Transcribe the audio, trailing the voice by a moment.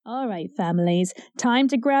All right, families, time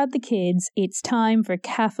to grab the kids. It's time for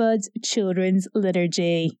CAFOD's Children's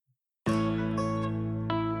Liturgy.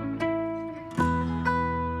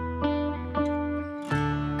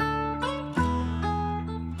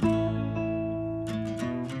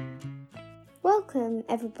 Welcome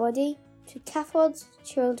everybody to CAFOD's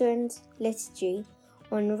Children's Liturgy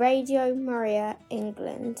on Radio Maria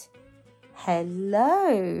England.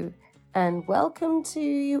 Hello and welcome to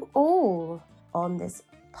you all on this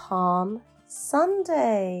Palm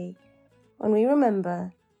Sunday, when we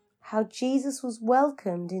remember how Jesus was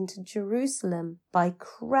welcomed into Jerusalem by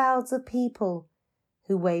crowds of people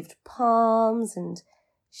who waved palms and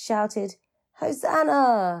shouted,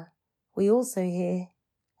 Hosanna! We also hear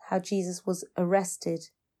how Jesus was arrested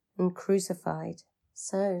and crucified.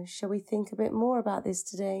 So, shall we think a bit more about this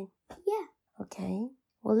today? Yeah. Okay,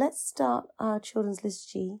 well, let's start our children's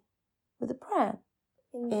liturgy with a prayer.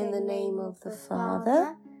 In the name of the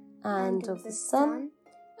Father, and of the Son,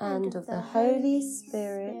 and of the Holy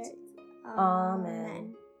Spirit.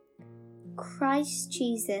 Amen. Christ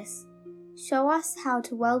Jesus, show us how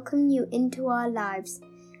to welcome you into our lives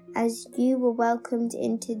as you were welcomed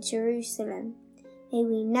into Jerusalem. May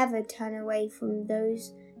we never turn away from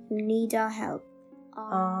those who need our help.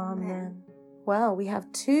 Amen. Well, we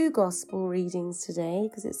have two gospel readings today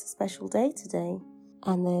because it's a special day today,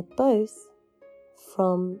 and they're both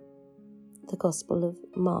from the Gospel of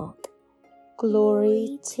Mark.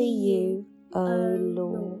 Glory to you, O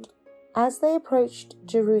Lord. As they approached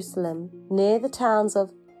Jerusalem, near the towns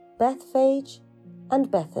of Bethphage and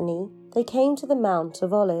Bethany, they came to the Mount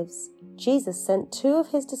of Olives. Jesus sent 2 of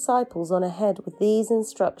his disciples on ahead with these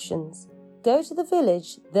instructions. Go to the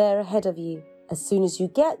village there ahead of you. As soon as you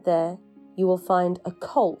get there, you will find a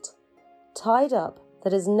colt tied up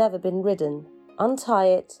that has never been ridden. Untie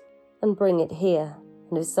it and bring it here.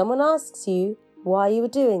 And if someone asks you why you are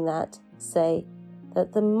doing that, say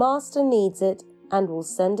that the master needs it and will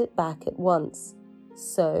send it back at once.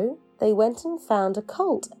 So they went and found a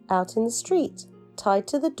colt out in the street, tied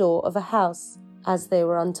to the door of a house. As they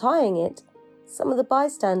were untying it, some of the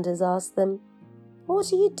bystanders asked them,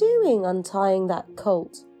 What are you doing untying that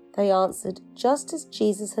colt? They answered just as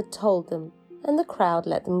Jesus had told them, and the crowd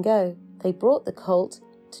let them go. They brought the colt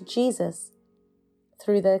to Jesus,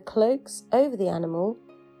 threw their cloaks over the animal,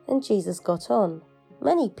 and Jesus got on.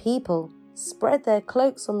 Many people spread their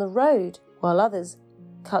cloaks on the road, while others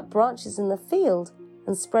cut branches in the field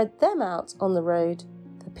and spread them out on the road.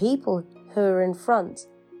 The people who were in front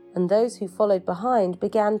and those who followed behind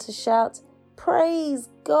began to shout, Praise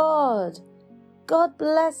God! God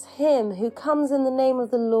bless him who comes in the name of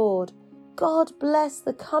the Lord. God bless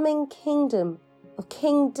the coming kingdom of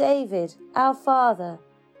King David, our Father.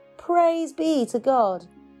 Praise be to God.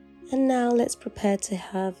 And now let's prepare to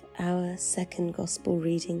have our second gospel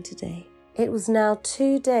reading today. It was now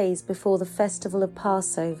 2 days before the festival of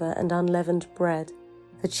Passover and unleavened bread.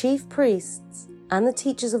 The chief priests and the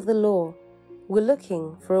teachers of the law were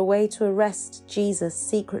looking for a way to arrest Jesus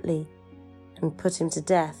secretly and put him to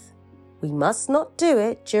death. We must not do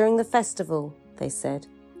it during the festival, they said,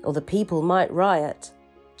 or the people might riot.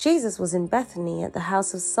 Jesus was in Bethany at the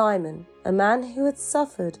house of Simon, a man who had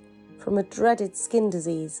suffered from a dreaded skin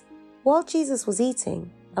disease. While Jesus was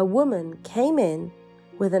eating, a woman came in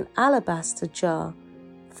with an alabaster jar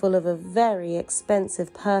full of a very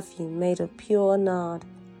expensive perfume made of pure nard.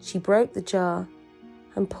 She broke the jar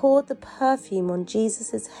and poured the perfume on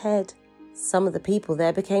Jesus' head. Some of the people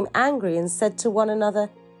there became angry and said to one another,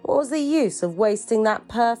 What was the use of wasting that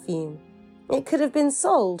perfume? It could have been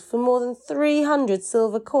sold for more than 300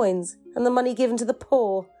 silver coins and the money given to the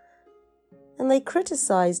poor. And they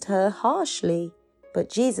criticized her harshly. But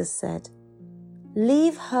Jesus said,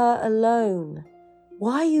 Leave her alone.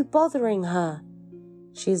 Why are you bothering her?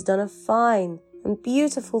 She has done a fine and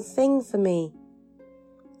beautiful thing for me.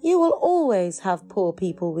 You will always have poor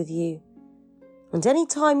people with you. And any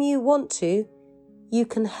time you want to, you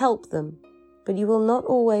can help them. But you will not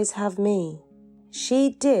always have me.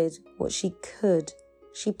 She did what she could.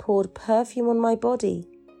 She poured perfume on my body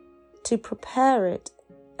to prepare it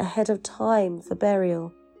ahead of time for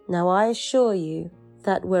burial. Now I assure you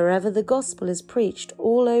that wherever the gospel is preached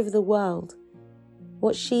all over the world,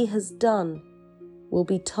 what she has done will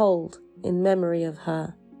be told in memory of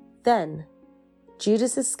her. Then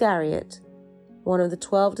Judas Iscariot, one of the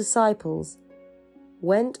 12 disciples,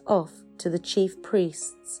 went off to the chief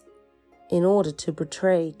priests in order to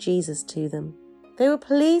betray Jesus to them. They were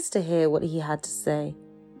pleased to hear what he had to say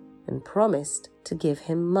and promised to give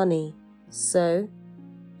him money. So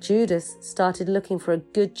Judas started looking for a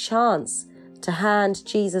good chance to hand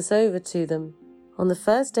Jesus over to them. On the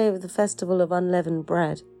first day of the festival of unleavened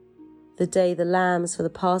bread, the day the lambs for the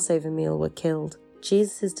Passover meal were killed.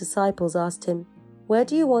 Jesus' disciples asked him, "Where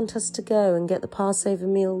do you want us to go and get the Passover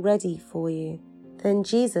meal ready for you?" Then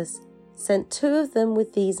Jesus sent 2 of them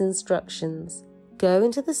with these instructions: "Go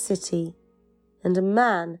into the city, and a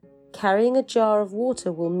man carrying a jar of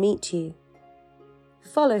water will meet you.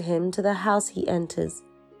 Follow him to the house he enters,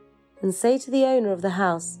 and say to the owner of the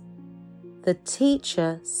house, 'The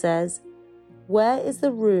teacher says, where is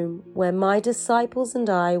the room where my disciples and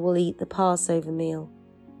I will eat the Passover meal?'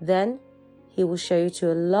 Then he will show you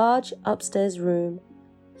to a large upstairs room,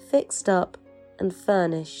 fixed up and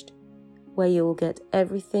furnished, where you will get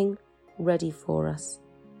everything ready for us."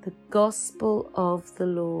 The Gospel of the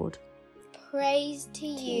Lord. Praise to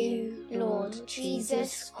you, Lord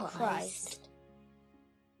Jesus Christ.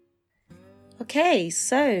 Okay,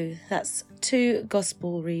 so that's 2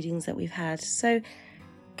 Gospel readings that we've had. So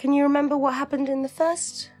can you remember what happened in the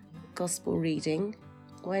first Gospel reading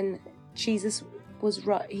when Jesus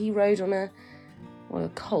he rode on a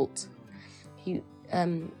colt? He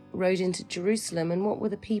rode into Jerusalem, and what were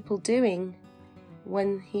the people doing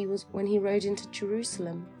when he rode into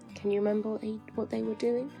Jerusalem? Can you remember what they were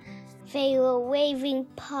doing? They were waving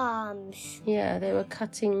palms. Yeah, they were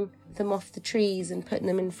cutting them off the trees and putting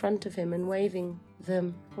them in front of him and waving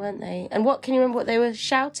them, weren't they? And can you remember what they were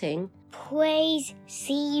shouting? Praise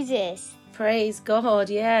Jesus. Praise God,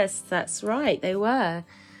 yes, that's right, they were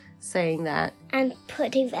saying that. And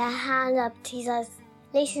putting their hand up to Jesus,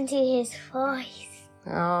 listen to his voice.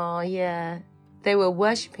 Oh, yeah. They were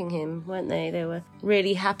worshipping him, weren't they? They were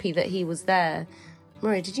really happy that he was there.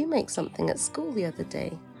 Maria, did you make something at school the other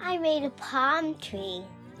day? I made a palm tree.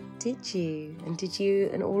 Did you? And did you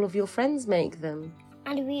and all of your friends make them?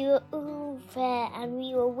 And we were all there and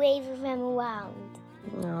we were waving them around.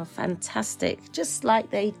 Oh, fantastic. Just like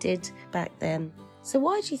they did back then. So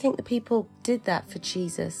why do you think the people did that for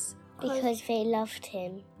Jesus? Because they loved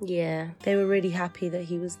him. Yeah, they were really happy that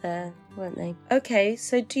he was there, weren't they? Okay,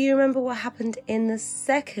 so do you remember what happened in the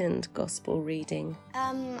second Gospel reading?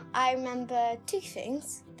 I remember 2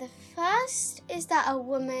 things. The first is that a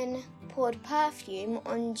woman poured perfume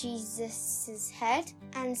on Jesus' head,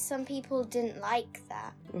 and some people didn't like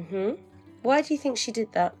that. Why do you think she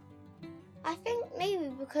did that? I think maybe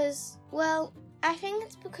because, I think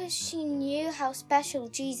it's because she knew how special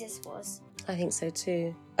Jesus was. I think so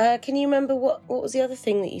too. Can you remember what was the other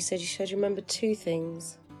thing that you said? You said you remembered 2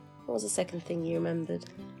 things. What was the second thing you remembered?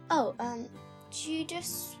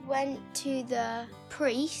 Judas went to the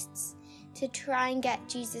priests to try and get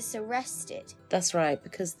Jesus arrested. That's right,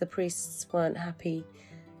 because the priests weren't happy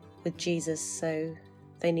with Jesus, so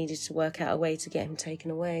they needed to work out a way to get him taken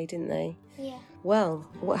away, didn't they? Yeah. Well,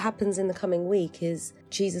 what happens in the coming week is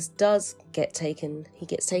Jesus does get taken. He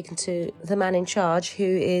gets taken to the man in charge, who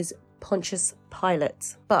is Pontius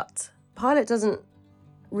Pilate. But Pilate doesn't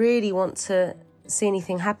really want to see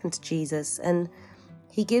anything happen to Jesus, and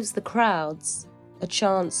he gives the crowds a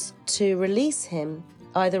chance to release him,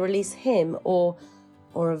 either release him or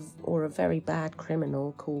a very bad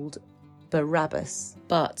criminal called Barabbas.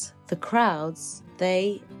 But the crowds,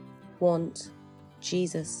 they want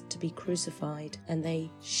Jesus to be crucified, and they're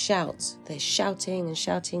shouting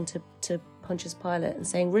to Pontius Pilate and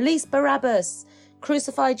saying, "Release Barabbas!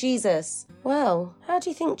 Crucify Jesus!" Well, how do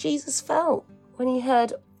you think Jesus felt when he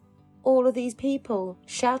heard all of these people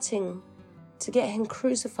shouting to get him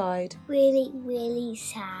crucified? Really, really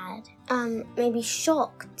sad. Maybe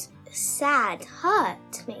shocked, sad,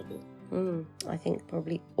 hurt, maybe. I think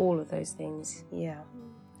probably all of those things, yeah.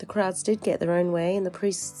 The crowds did get their own way, and the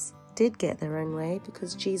priests did get their own way,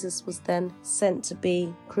 because Jesus was then sent to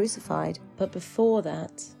be crucified. But before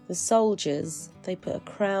that, the soldiers, they put a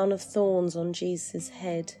crown of thorns on Jesus'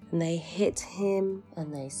 head, and they hit him,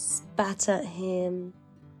 and they spat at him,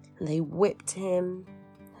 and they whipped him.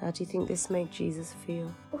 How do you think this made Jesus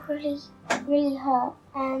feel? Really, really hurt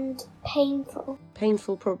and painful.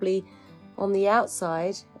 Painful probably on the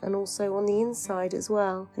outside and also on the inside as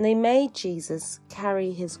well. And they made Jesus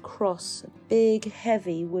carry his cross, a big,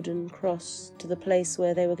 heavy wooden cross, to the place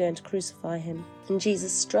where they were going to crucify him. And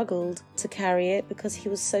Jesus struggled to carry it because he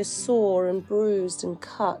was so sore and bruised and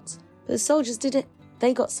cut. But the soldiers did it.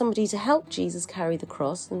 They got somebody to help Jesus carry the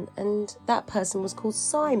cross, and that person was called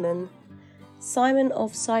Simon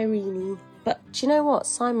of Cyrene. But do you know what?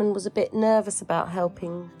 Simon was a bit nervous about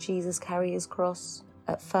helping Jesus carry his cross.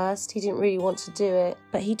 At first, he didn't really want to do it,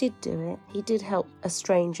 but he did do it. He did help a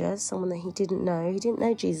stranger, someone that he didn't know. He didn't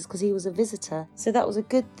know Jesus because he was a visitor. So that was a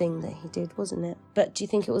good thing that he did, wasn't it? But do you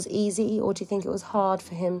think it was easy, or do you think it was hard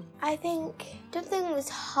for him? Don't think it was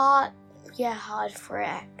hard. Yeah, hard for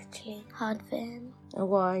it, actually. Hard for him. And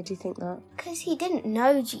why do you think that? Because he didn't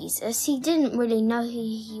know Jesus. He didn't really know who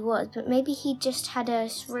he was, but maybe he just had a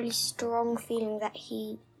really strong feeling that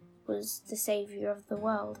he was the saviour of the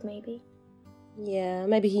world, maybe. Yeah,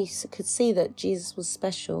 maybe he could see that Jesus was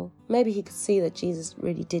special. Maybe he could see that Jesus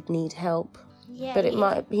really did need help. Yeah, But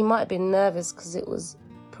he might have been nervous because it was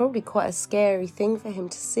probably quite a scary thing for him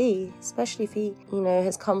to see, especially if he,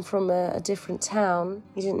 has come from a different town.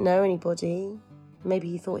 He didn't know anybody. Maybe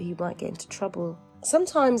he thought he might get into trouble.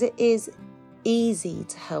 Sometimes it is easy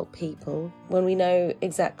to help people when we know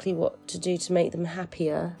exactly what to do to make them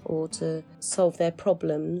happier or to solve their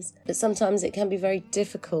problems. But sometimes it can be very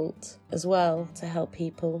difficult as well to help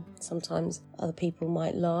people. Sometimes other people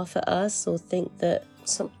might laugh at us or think that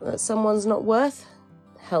someone's not worth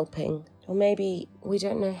helping. Or maybe we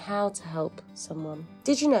don't know how to help someone.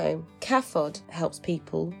 Did you know CAFOD helps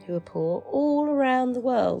people who are poor all around the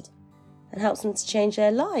world and helps them to change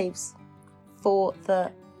their lives for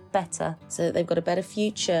the better, so that they've got a better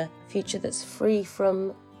future that's free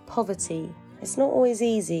from poverty. It's not always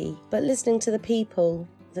easy, but listening to the people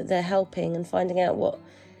that they're helping and finding out what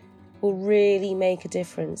will really make a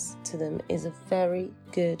difference to them is a very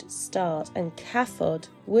good start. And CAFOD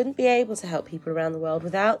wouldn't be able to help people around the world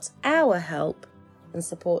without our help and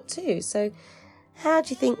support too. So how do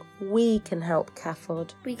you think we can help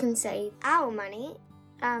CAFOD? We can save our money.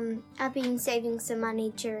 I've been saving some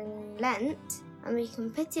money during Lent, and we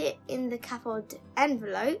can put it in the CAFOD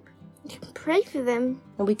envelope. We can pray for them.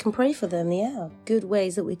 And we can pray for them, yeah. Good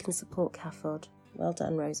ways that we can support CAFOD. Well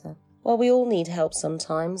done, Rosa. Well, we all need help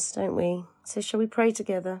sometimes, don't we? So shall we pray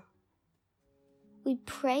together? We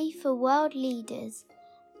pray for world leaders.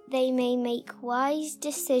 They may make wise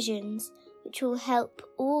decisions which will help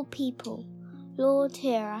all people. Lord,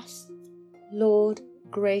 hear us. Lord,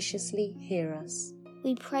 graciously hear us.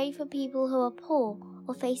 We pray for people who are poor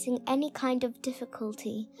or facing any kind of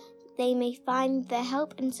difficulty. They may find the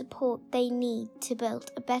help and support they need to build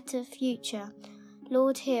a better future.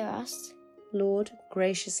 Lord, hear us. Lord,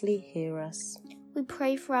 graciously hear us. We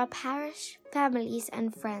pray for our parish, families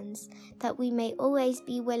and friends, that we may always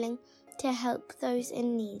be willing to help those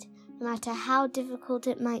in need, no matter how difficult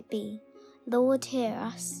it might be. Lord, hear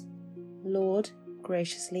us. Lord,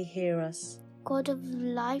 graciously hear us. God of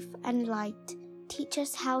life and light, teach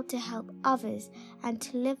us how to help others and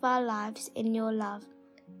to live our lives in your love.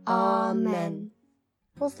 Amen.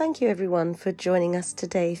 Well, thank you everyone for joining us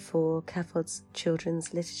today for CAFOD's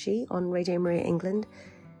Children's Liturgy on Radio Maria England.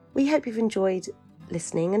 We hope you've enjoyed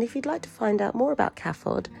listening, and if you'd like to find out more about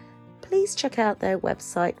CAFOD, please check out their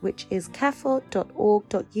website, which is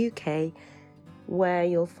cafod.org.uk, where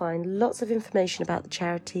you'll find lots of information about the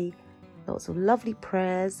charity, lots of lovely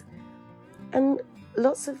prayers, and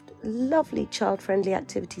lots of lovely child-friendly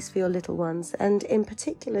activities for your little ones. And in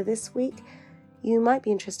particular this week, you might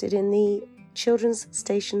be interested in the Children's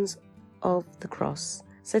Stations of the Cross.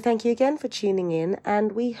 So thank you again for tuning in,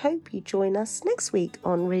 and we hope you join us next week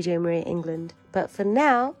on Radio Maria England. But for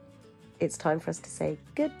now, it's time for us to say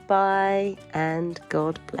goodbye and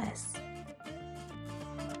God bless.